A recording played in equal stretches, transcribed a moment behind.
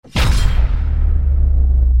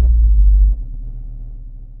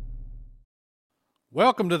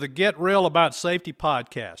Welcome to the Get Real About Safety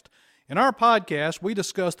podcast. In our podcast, we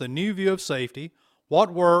discuss the new view of safety,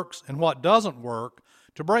 what works and what doesn't work,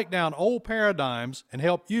 to break down old paradigms and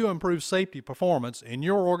help you improve safety performance in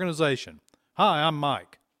your organization. Hi, I'm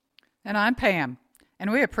Mike. And I'm Pam, and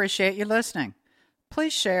we appreciate you listening.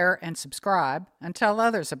 Please share and subscribe and tell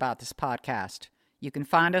others about this podcast. You can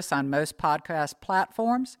find us on most podcast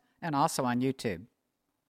platforms and also on YouTube.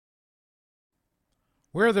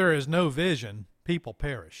 Where there is no vision, people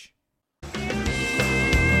perish.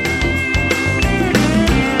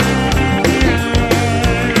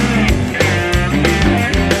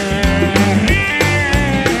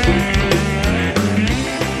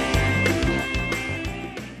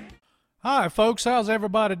 Hi folks, how's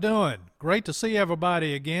everybody doing? Great to see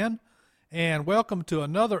everybody again, and welcome to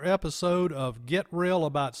another episode of Get Real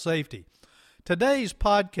About Safety. Today's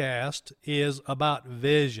podcast is about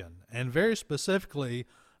vision, and very specifically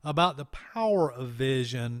about the power of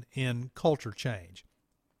vision in culture change.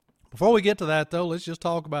 Before we get to that, though, let's just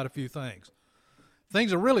talk about a few things.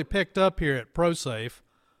 Things are really picked up here at ProSafe.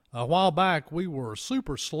 A while back, we were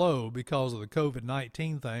super slow because of the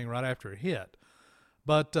COVID-19 thing right after it hit.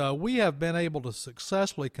 But we have been able to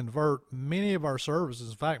successfully convert many of our services,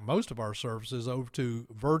 in fact, most of our services, over to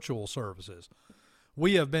virtual services.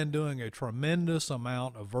 We have been doing a tremendous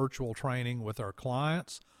amount of virtual training with our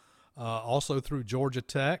clients. Also through Georgia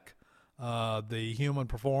Tech, the Human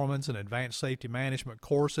Performance and Advanced Safety Management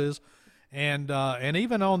courses, and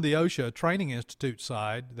even on the OSHA Training Institute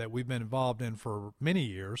side that we've been involved in for many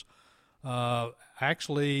years.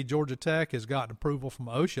 Actually, Georgia Tech has gotten approval from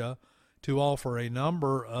OSHA to offer a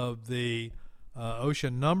number of the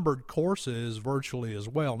OSHA numbered courses virtually as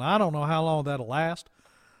well. Now, I don't know how long that'll last.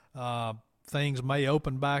 Things may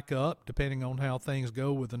open back up depending on how things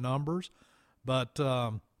go with the numbers, but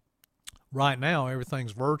right now,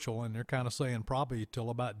 everything's virtual, and they're kind of saying probably till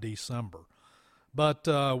about December. But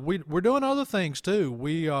we're doing other things, too.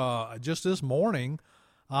 We just this morning,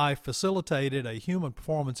 I facilitated a human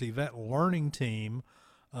performance event learning team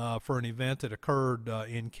for an event that occurred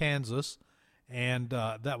in Kansas, and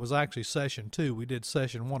that was actually session 2. We did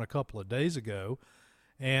session 1 a couple of days ago,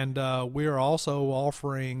 and we are also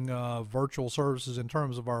offering virtual services in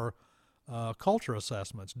terms of our culture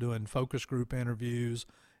assessments, doing focus group interviews,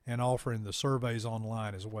 and offering the surveys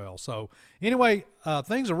online as well. So anyway,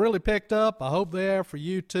 things are really picked up. I hope they are for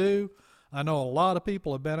you too. I know a lot of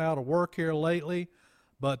people have been out of work here lately,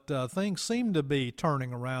 but things seem to be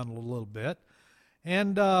turning around a little bit.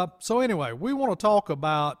 And so anyway, we want to talk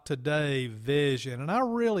about today vision, and I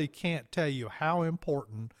really can't tell you how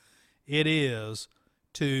important it is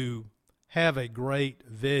to have a great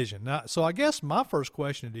vision. Now, so I guess my first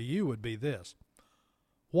question to you would be this.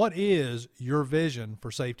 What is your vision for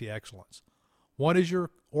safety excellence? What is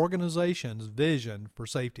your organization's vision for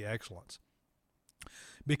safety excellence?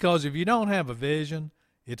 Because if you don't have a vision,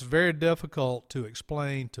 it's very difficult to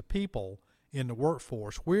explain to people in the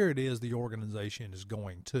workforce where it is the organization is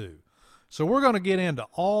going to. So we're going to get into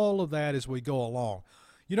all of that as we go along.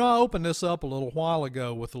 You know, I opened this up a little while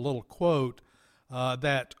ago with a little quote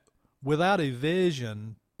that without a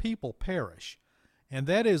vision, people perish. And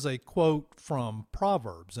that is a quote from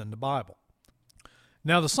Proverbs in the Bible.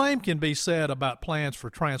 Now, the same can be said about plans for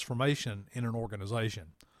transformation in an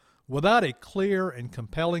organization. Without a clear and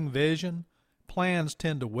compelling vision, plans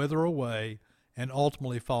tend to wither away and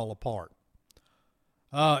ultimately fall apart.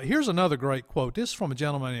 Here's another great quote. This is from a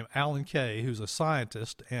gentleman named Alan Kay, who's a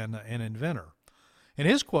scientist and an inventor. And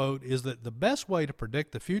his quote is that the best way to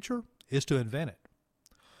predict the future is to invent it.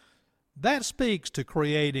 That speaks to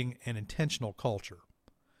creating an intentional culture.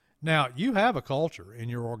 Now, you have a culture in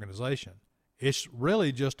your organization. It's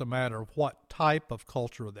really just a matter of what type of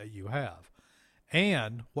culture that you have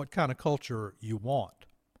and what kind of culture you want.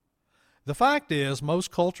 The fact is,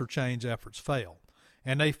 most culture change efforts fail,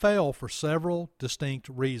 and they fail for several distinct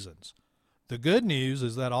reasons. The good news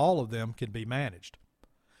is that all of them can be managed.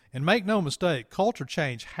 And make no mistake, culture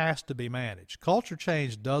change has to be managed. Culture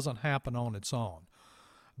change doesn't happen on its own.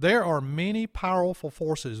 There are many powerful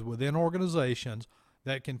forces within organizations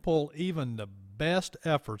that can pull even the best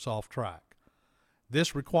efforts off track.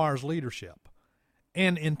 This requires leadership.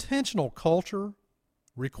 And intentional culture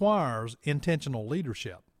requires intentional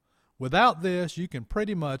leadership. Without this, you can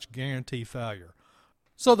pretty much guarantee failure.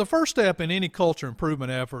 So the first step in any culture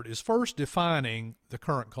improvement effort is first defining the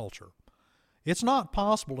current culture. It's not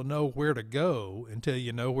possible to know where to go until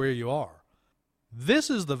you know where you are. This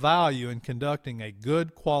is the value in conducting a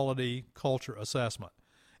good quality culture assessment.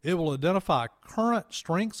 It will identify current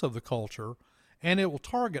strengths of the culture, and it will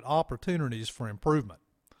target opportunities for improvement.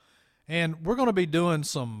 And we're going to be doing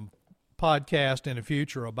some podcast in the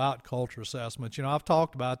future about culture assessments. I've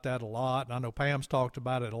talked about that a lot, and I know Pam's talked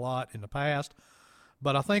about it a lot in the past,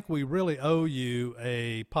 but I think we really owe you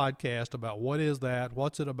a podcast about what is that,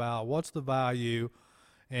 what's it about, what's the value,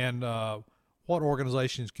 and what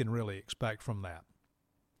organizations can really expect from that.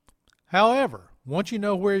 However, once you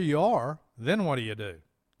know where you are, then what do?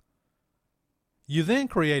 You then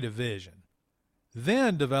create a vision.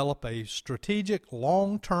 Then develop a strategic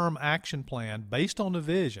long-term action plan based on the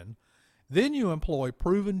vision. Then you employ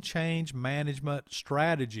proven change management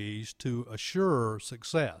strategies to assure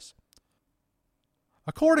success.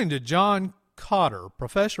 According to John Kotter,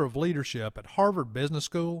 professor of leadership at Harvard Business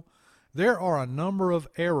School, there are a number of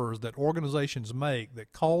errors that organizations make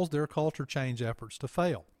that cause their culture change efforts to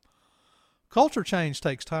fail. Culture change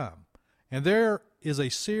takes time, and there is a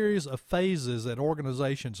series of phases that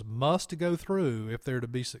organizations must go through if they're to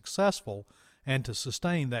be successful and to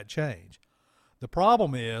sustain that change. The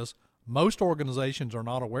problem is most organizations are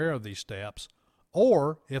not aware of these steps,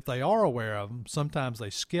 or if they are aware of them, sometimes they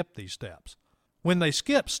skip these steps. When they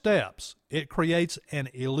skip steps, it creates an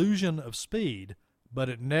illusion of speed, but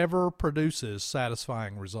it never produces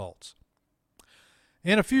satisfying results.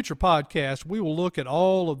 In a future podcast, we will look at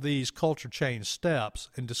all of these culture change steps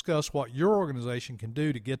and discuss what your organization can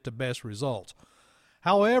do to get the best results.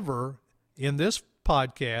 However, in this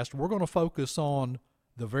podcast, we're going to focus on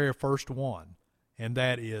the very first one, and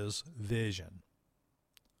that is vision.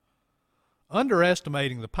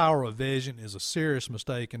 Underestimating the power of vision is a serious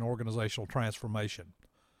mistake in organizational transformation.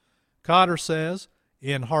 Kotter says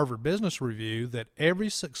in Harvard Business Review that every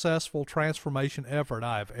successful transformation effort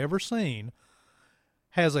I have ever seen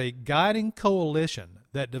has a guiding coalition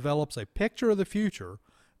that develops a picture of the future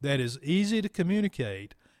that is easy to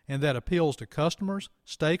communicate and that appeals to customers,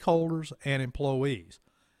 stakeholders, and employees.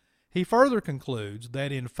 He further concludes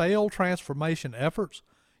that in failed transformation efforts,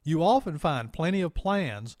 you often find plenty of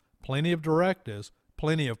plans, plenty of directives,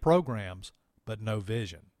 plenty of programs, but no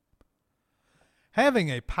vision. Having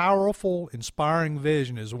a powerful, inspiring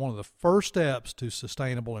vision is one of the first steps to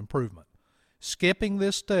sustainable improvement. Skipping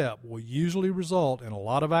this step will usually result in a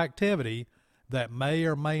lot of activity that may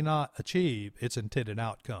or may not achieve its intended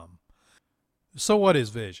outcome. So what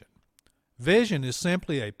is vision? Vision is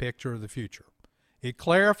simply a picture of the future. It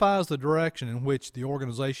clarifies the direction in which the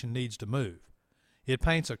organization needs to move. It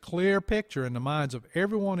paints a clear picture in the minds of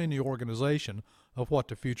everyone in the organization of what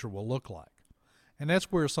the future will look like. And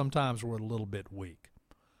that's where sometimes we're a little bit weak.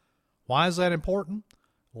 Why is that important?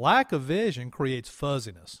 Lack of vision creates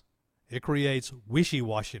fuzziness. It creates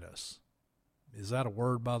wishy-washiness. Is that a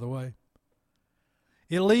word, by the way?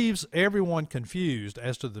 It leaves everyone confused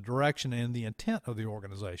as to the direction and the intent of the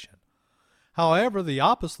organization. However, the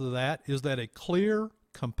opposite of that is that a clear,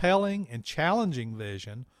 compelling, and challenging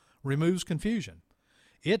vision removes confusion.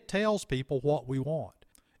 It tells people what we want.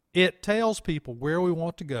 It tells people where we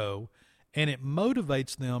want to go, and it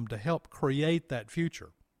motivates them to help create that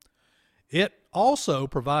future. It also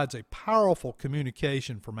provides a powerful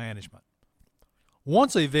communication for management.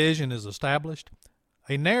 Once a vision is established,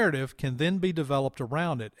 a narrative can then be developed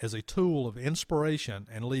around it as a tool of inspiration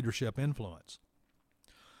and leadership influence.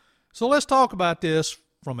 So let's talk about this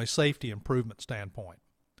from a safety improvement standpoint.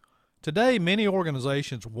 Today, many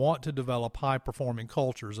organizations want to develop high-performing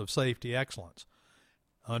cultures of safety excellence.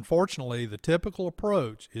 Unfortunately, the typical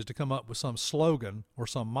approach is to come up with some slogan or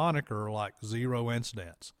some moniker like zero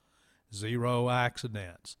incidents, zero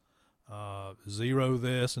accidents, zero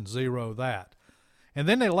this and zero that. And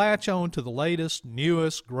then they latch on to the latest,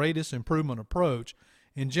 newest, greatest improvement approach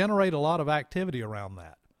and generate a lot of activity around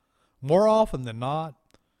that. More often than not,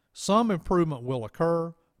 some improvement will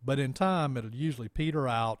occur, but in time it'll usually peter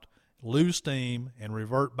out, lose steam, and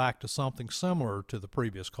revert back to something similar to the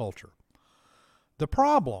previous culture. The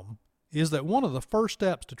problem is that one of the first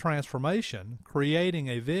steps to transformation, creating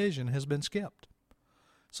a vision, has been skipped.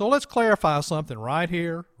 So let's clarify something right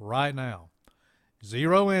here, right now.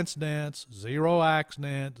 Zero incidents, zero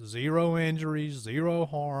accidents, zero injuries, zero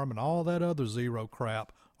harm, and all that other zero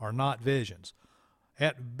crap are not visions.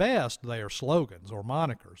 At best, they are slogans or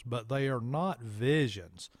monikers, but they are not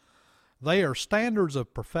visions. They are standards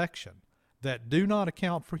of perfection that do not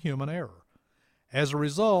account for human error. As a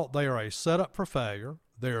result, they are a setup for failure,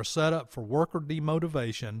 they are a setup for worker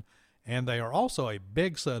demotivation, and they are also a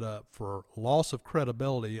big setup for loss of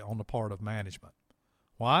credibility on the part of management.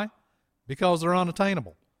 Why? Because they're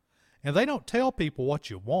unattainable. And they don't tell people what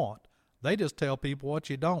you want, they just tell people what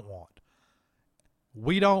you don't want.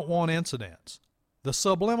 We don't want incidents. The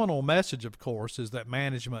subliminal message, of course, is that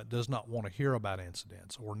management does not want to hear about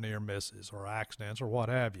incidents or near misses or accidents or what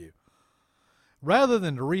have you. Rather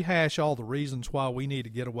than to rehash all the reasons why we need to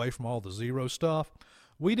get away from all the zero stuff,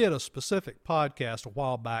 we did a specific podcast a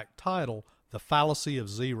while back titled The Fallacy of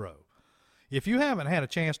Zero. If you haven't had a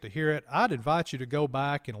chance to hear it, I'd invite you to go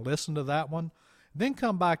back and listen to that one, then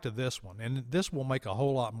come back to this one, and this will make a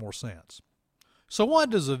whole lot more sense. So what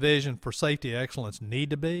does a vision for safety excellence need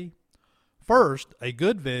to be? First, a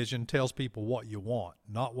good vision tells people what you want,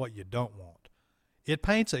 not what you don't want. It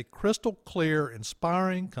paints a crystal clear,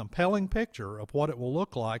 inspiring, compelling picture of what it will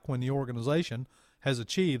look like when the organization has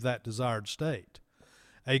achieved that desired state.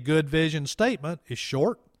 A good vision statement is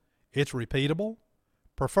short, it's repeatable,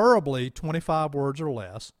 preferably 25 words or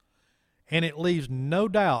less, and it leaves no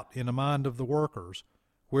doubt in the mind of the workers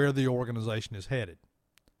where the organization is headed.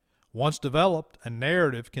 Once developed, a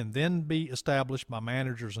narrative can then be established by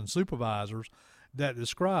managers and supervisors that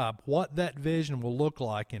describe what that vision will look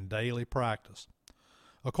like in daily practice.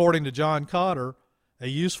 According to John Kotter, a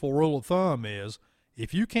useful rule of thumb is,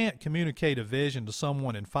 if you can't communicate a vision to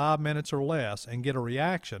someone in 5 minutes or less and get a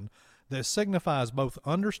reaction that signifies both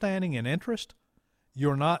understanding and interest,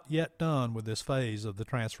 you're not yet done with this phase of the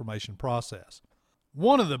transformation process.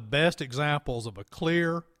 One of the best examples of a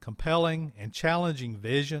clear, compelling, and challenging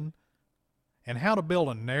vision and how to build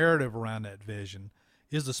a narrative around that vision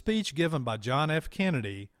is the speech given by John F.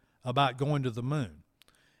 Kennedy about going to the moon.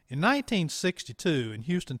 In 1962 in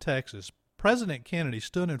Houston, Texas, President Kennedy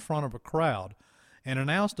stood in front of a crowd and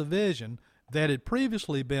announced a vision that had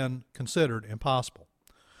previously been considered impossible.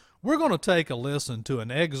 We're going to take a listen to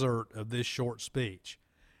an excerpt of this short speech.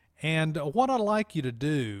 And what I'd like you to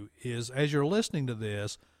do is, as you're listening to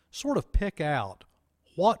this, sort of pick out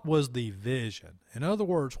what was the vision. In other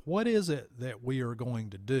words, what is it that we are going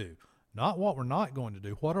to do? Not what we're not going to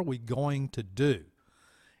do. What are we going to do?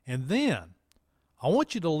 And then I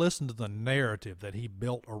want you to listen to the narrative that he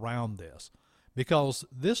built around this, because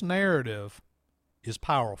this narrative is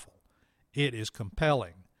powerful. It is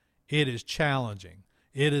compelling. It is challenging.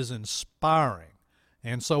 It is inspiring.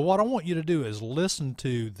 And so what I want you to do is listen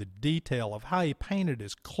to the detail of how he painted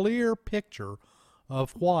this clear picture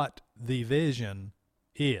of what the vision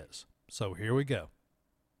is. So here we go.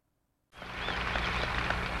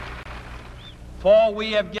 For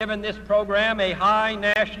we have given this program a high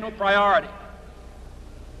national priority,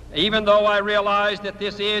 even though I realize that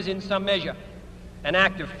this is, in some measure, an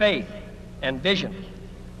act of faith and vision,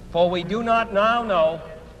 for we do not now know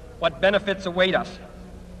what benefits await us.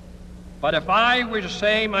 But if I were to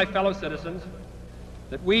say, my fellow citizens,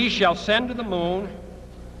 that we shall send to the moon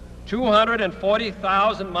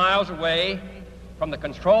 240,000 miles away from the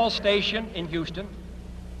control station in Houston,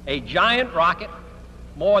 a giant rocket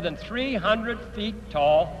more than 300 feet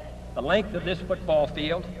tall, the length of this football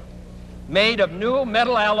field, made of new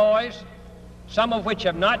metal alloys, some of which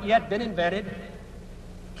have not yet been invented,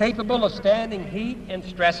 capable of standing heat and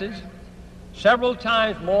stresses several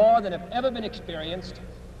times more than have ever been experienced,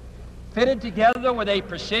 fitted together with a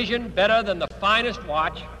precision better than the finest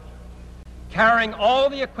watch, carrying all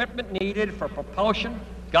the equipment needed for propulsion,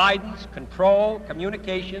 guidance, control,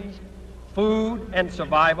 communications, food, and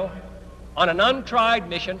survival, on an untried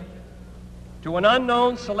mission to an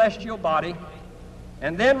unknown celestial body,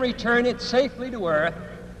 and then return it safely to Earth,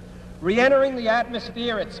 re-entering the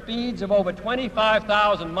atmosphere at speeds of over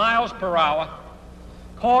 25,000 miles per hour,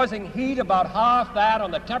 causing heat about half that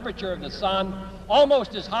on the temperature of the sun,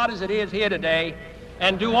 almost as hot as it is here today,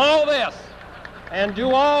 and do all this, and do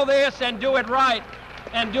it right,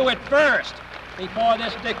 and do it first before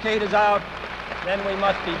this decade is out, then we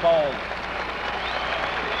must be bold.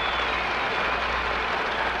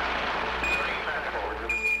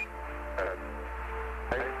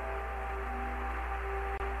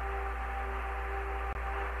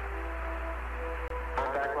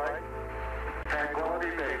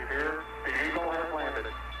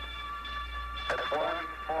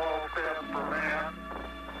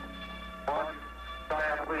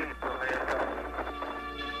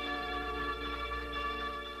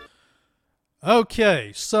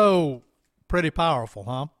 Okay, so pretty powerful,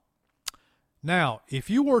 huh? Now, if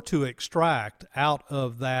you were to extract out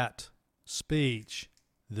of that speech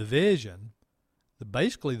the vision,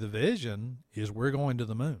 basically the vision is we're going to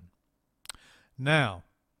the moon. Now,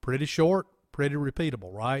 pretty short, pretty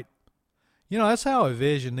repeatable, right? You know, that's how a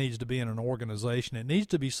vision needs to be in an organization. It needs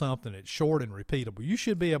to be something that's short and repeatable. You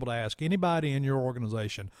should be able to ask anybody in your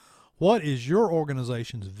organization, what is your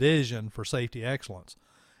organization's vision for safety excellence?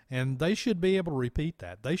 And they should be able to repeat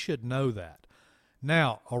that. They should know that.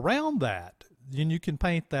 Now, around that, then you can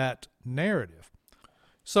paint that narrative.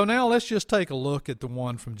 So now let's just take a look at the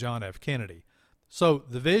one from John F. Kennedy. So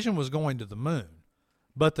the vision was going to the moon,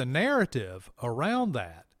 but the narrative around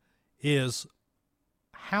that is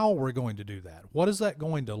how we're going to do that. What is that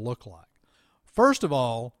going to look like? First of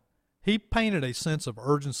all, he painted a sense of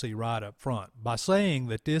urgency right up front by saying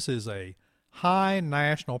that this is a high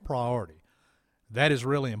national priority. That is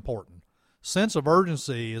really important. Sense of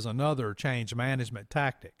urgency is another change management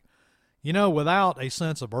tactic. You know, without a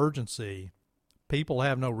sense of urgency, people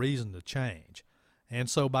have no reason to change. And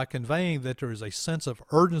so by conveying that there is a sense of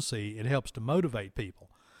urgency, it helps to motivate people.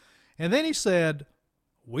 And then he said,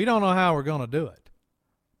 we don't know how we're going to do it,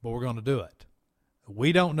 but we're going to do it.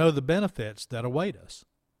 We don't know the benefits that await us,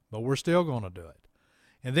 but we're still going to do it.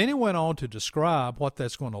 And then he went on to describe what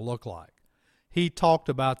that's going to look like. He talked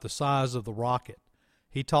about the size of the rocket.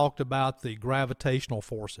 He talked about the gravitational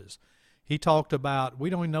forces. He talked about, we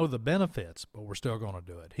don't even know the benefits, but we're still going to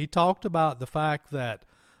do it. He talked about the fact that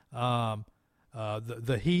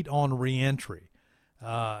the heat on reentry.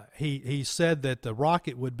 He said that the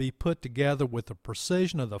rocket would be put together with the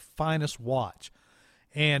precision of the finest watch.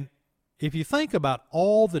 And if you think about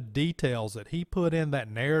all the details that he put in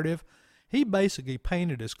that narrative, he basically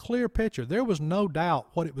painted this clear picture. There was no doubt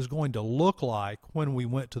what it was going to look like when we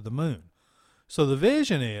went to the moon. So the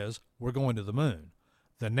vision is we're going to the moon.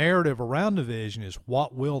 The narrative around the vision is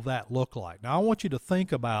what will that look like. Now I want you to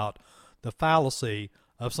think about the fallacy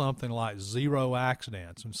of something like zero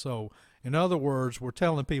accidents. And so, in other words, we're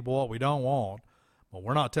telling people what we don't want, but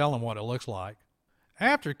we're not telling them what it looks like.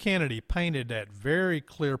 After Kennedy painted that very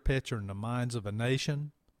clear picture in the minds of a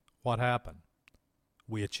nation, what happened?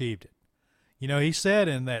 We achieved it. You know, he said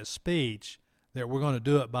in that speech that we're going to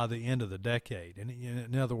do it by the end of the decade. And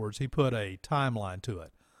in other words, he put a timeline to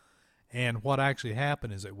it. And what actually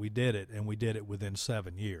happened is that we did it, and we did it within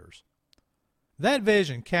 7 years. That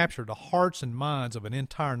vision captured the hearts and minds of an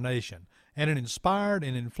entire nation, and it inspired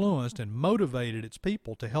and influenced and motivated its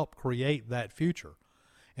people to help create that future.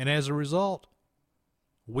 And as a result,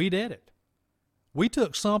 we did it. We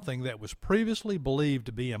took something that was previously believed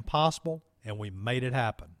to be impossible, and we made it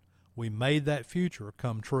happen. We made that future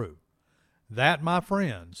come true. That, my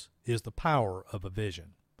friends, is the power of a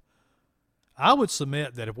vision. I would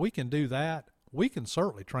submit that if we can do that, we can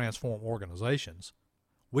certainly transform organizations.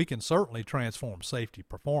 We can certainly transform safety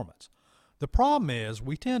performance. The problem is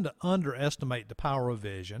we tend to underestimate the power of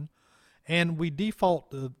vision, and we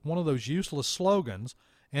default to one of those useless slogans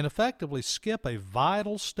and effectively skip a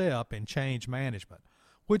vital step in change management,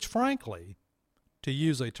 which frankly, to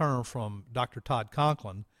use a term from Dr. Todd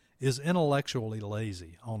Conklin, is intellectually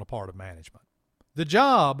lazy on the part of management. The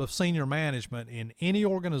job of senior management in any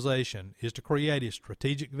organization is to create a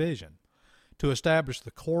strategic vision, to establish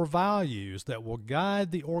the core values that will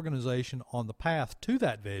guide the organization on the path to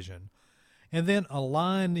that vision, and then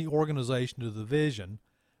align the organization to the vision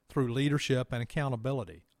through leadership and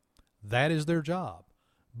accountability. That is their job.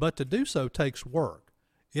 But to do so takes work.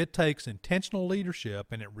 It takes intentional leadership,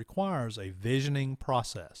 and it requires a visioning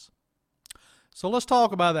process. So let's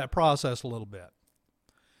talk about that process a little bit.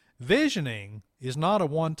 Visioning is not a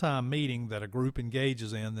one-time meeting that a group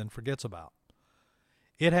engages in then forgets about.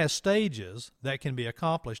 It has stages that can be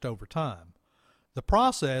accomplished over time. The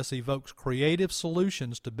process evokes creative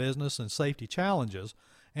solutions to business and safety challenges,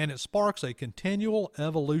 and it sparks a continual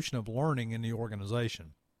evolution of learning in the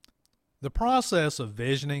organization. The process of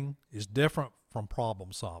visioning is different from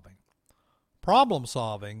problem solving. Problem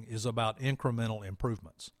solving is about incremental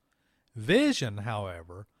improvements. Vision,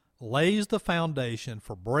 however, lays the foundation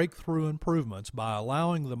for breakthrough improvements by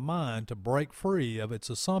allowing the mind to break free of its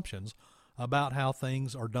assumptions about how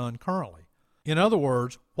things are done currently. In other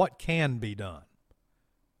words, what can be done.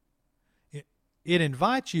 It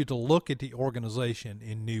invites you to look at the organization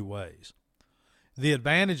in new ways. The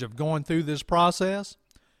advantage of going through this process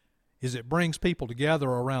is it brings people together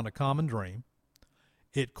around a common dream.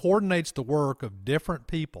 It coordinates the work of different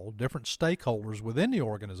people, different stakeholders within the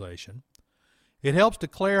organization. It helps to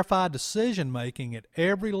clarify decision-making at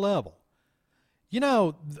every level. You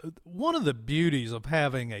know, one of the beauties of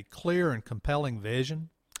having a clear and compelling vision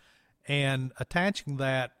and attaching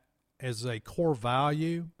that as a core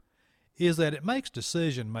value is that it makes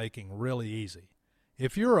decision-making really easy.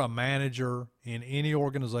 If you're a manager in any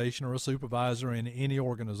organization or a supervisor in any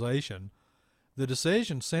organization, the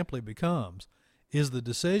decision simply becomes, is the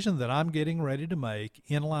decision that I'm getting ready to make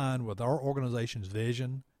in line with our organization's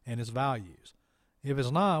vision and its values? If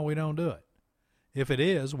it's not, we don't do it. If it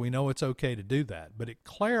is, we know it's okay to do that. But it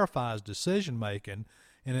clarifies decision-making,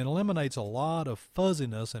 and it eliminates a lot of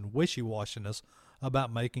fuzziness and wishy-washiness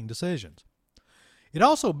about making decisions. It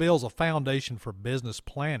also builds a foundation for business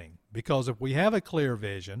planning, because if we have a clear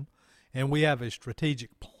vision and we have a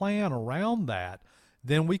strategic plan around that,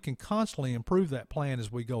 then we can constantly improve that plan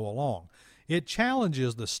as we go along. It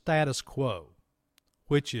challenges the status quo,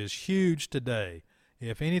 which is huge today.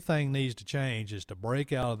 If anything needs to change, is to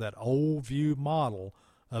break out of that old view model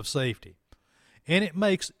of safety. And it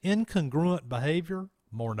makes incongruent behavior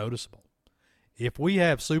more noticeable. If we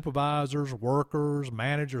have supervisors, workers,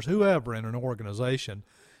 managers, whoever in an organization,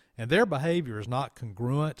 and their behavior is not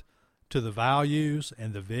congruent to the values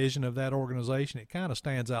and the vision of that organization, it kind of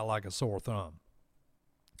stands out like a sore thumb.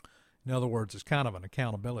 In other words, it's kind of an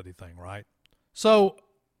accountability thing, right? So,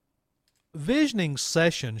 visioning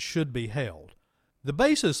sessions should be held. The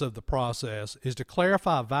basis of the process is to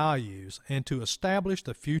clarify values and to establish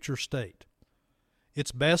the future state.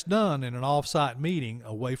 It's best done in an off-site meeting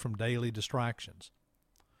away from daily distractions.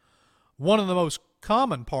 One of the most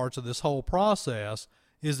common parts of this whole process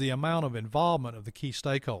is the amount of involvement of the key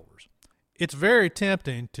stakeholders. It's very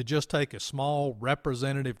tempting to just take a small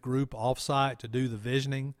representative group off-site to do the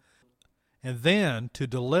visioning and then to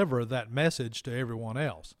deliver that message to everyone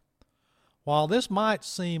else. While this might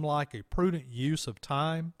seem like a prudent use of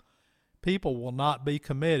time, people will not be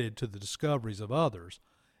committed to the discoveries of others,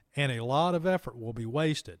 and a lot of effort will be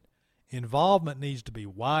wasted. Involvement needs to be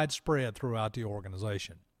widespread throughout the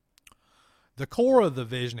organization. The core of the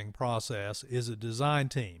visioning process is a design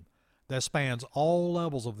team that spans all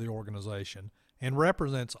levels of the organization and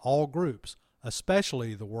represents all groups,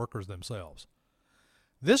 especially the workers themselves.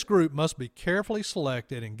 This group must be carefully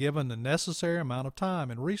selected and given the necessary amount of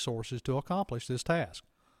time and resources to accomplish this task.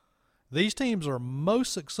 These teams are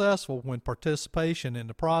most successful when participation in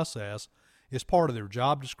the process is part of their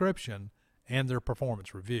job description and their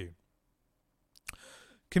performance review.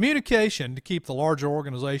 Communication to keep the larger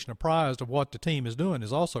organization apprised of what the team is doing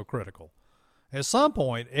is also critical. At some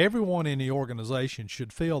point, everyone in the organization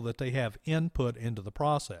should feel that they have input into the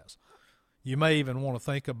process. You may even want to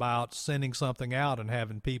think about sending something out and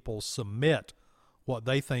having people submit what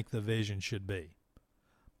they think the vision should be.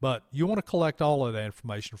 But you want to collect all of that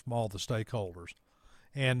information from all the stakeholders,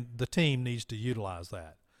 and the team needs to utilize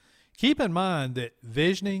that. Keep in mind that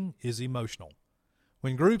visioning is emotional.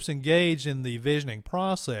 When groups engage in the visioning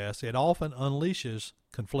process, it often unleashes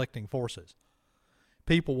conflicting forces.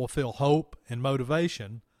 People will feel hope and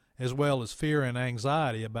motivation, as well as fear and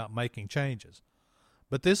anxiety about making changes.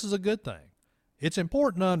 But this is a good thing. It's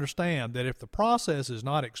important to understand that if the process is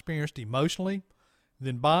not experienced emotionally,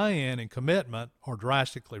 then buy-in and commitment are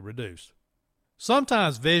drastically reduced.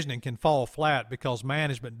 Sometimes visioning can fall flat because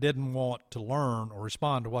management didn't want to learn or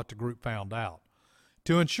respond to what the group found out.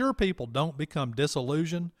 To ensure people don't become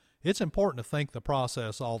disillusioned, it's important to think the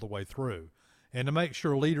process all the way through and to make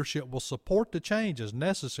sure leadership will support the changes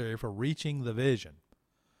necessary for reaching the vision.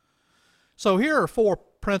 So here are 4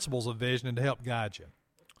 principles of visioning to help guide you.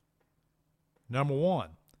 Number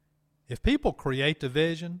 1, if people create the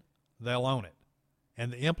vision, they'll own it, and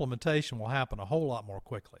the implementation will happen a whole lot more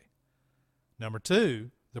quickly. Number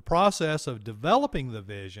 2, the process of developing the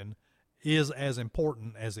vision is as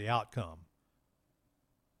important as the outcome.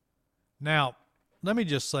 Now, let me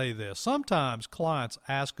just say this. Sometimes clients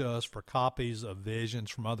ask us for copies of visions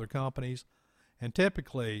from other companies, and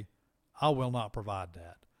typically I will not provide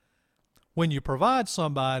that. When you provide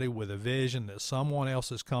somebody with a vision that someone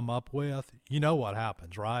else has come up with, you know what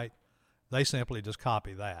happens, right? They simply just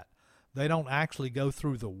copy that. They don't actually go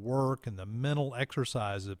through the work and the mental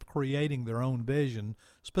exercise of creating their own vision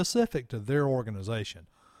specific to their organization.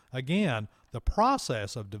 Again, the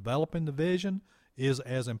process of developing the vision is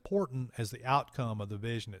as important as the outcome of the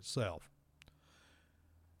vision itself.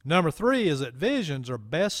 Number 3 is that visions are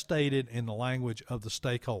best stated in the language of the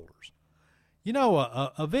stakeholders. You know,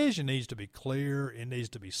 a vision needs to be clear, it needs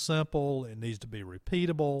to be simple, it needs to be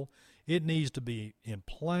repeatable, it needs to be in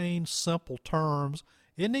plain, simple terms.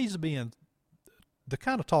 It needs to be in the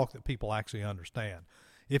kind of talk that people actually understand.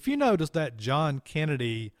 If you notice that John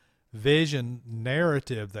Kennedy vision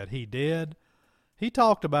narrative that he did, he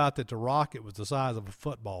talked about that the rocket was the size of a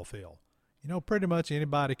football field. You know, pretty much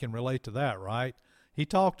anybody can relate to that, right? He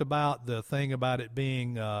talked about the thing about it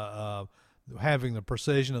being having the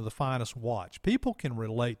precision of the finest watch. People can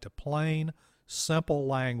relate to plain, simple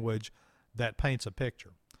language that paints a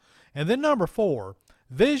picture. And then number 4,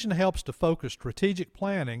 vision helps to focus strategic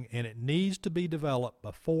planning, and it needs to be developed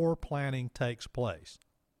before planning takes place.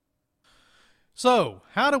 So,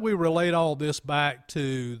 how do we relate all this back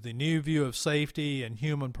to the new view of safety and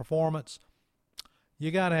human performance?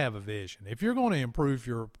 You got to have a vision. If you're going to improve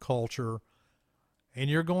your culture and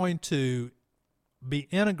you're going to be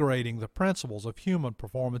integrating the principles of human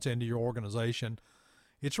performance into your organization,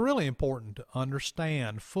 it's really important to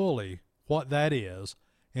understand fully what that is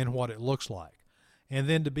and what it looks like, and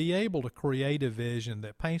then to be able to create a vision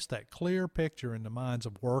that paints that clear picture in the minds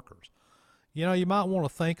of workers. you might want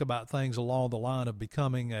to think about things along the line of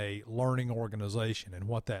becoming a learning organization and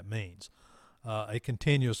what that means, a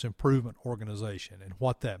continuous improvement organization and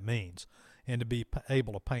what that means, and to be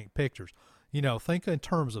able to paint pictures. Think in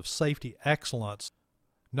terms of safety excellence,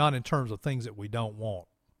 not in terms of things that we don't want.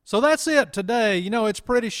 So that's it today. It's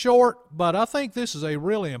pretty short, but I think this is a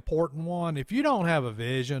really important one. If you don't have a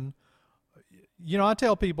vision, I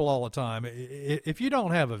tell people all the time, if you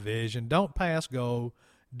don't have a vision, don't pass go.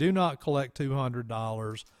 Do not collect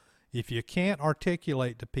 $200. If you can't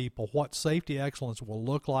articulate to people what safety excellence will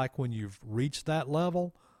look like when you've reached that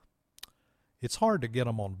level, it's hard to get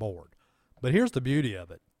them on board. But here's the beauty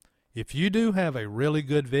of it. If you do have a really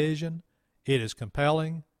good vision, it is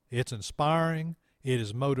compelling, it's inspiring, it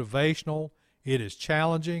is motivational, it is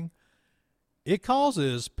challenging. It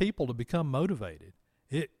causes people to become motivated.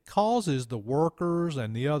 It causes the workers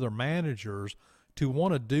and the other managers to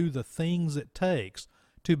want to do the things it takes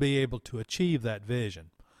to be able to achieve that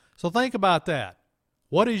vision. So think about that.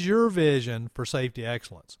 What is your vision for safety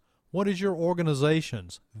excellence? What is your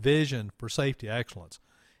organization's vision for safety excellence?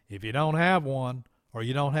 If you don't have one, or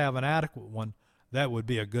you don't have an adequate one, that would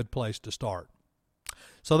be a good place to start.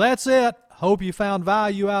 So that's it. Hope you found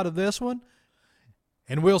value out of this one,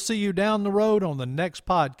 and we'll see you down the road on the next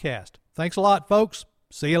podcast. Thanks a lot, folks.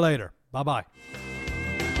 See you later. Bye-bye.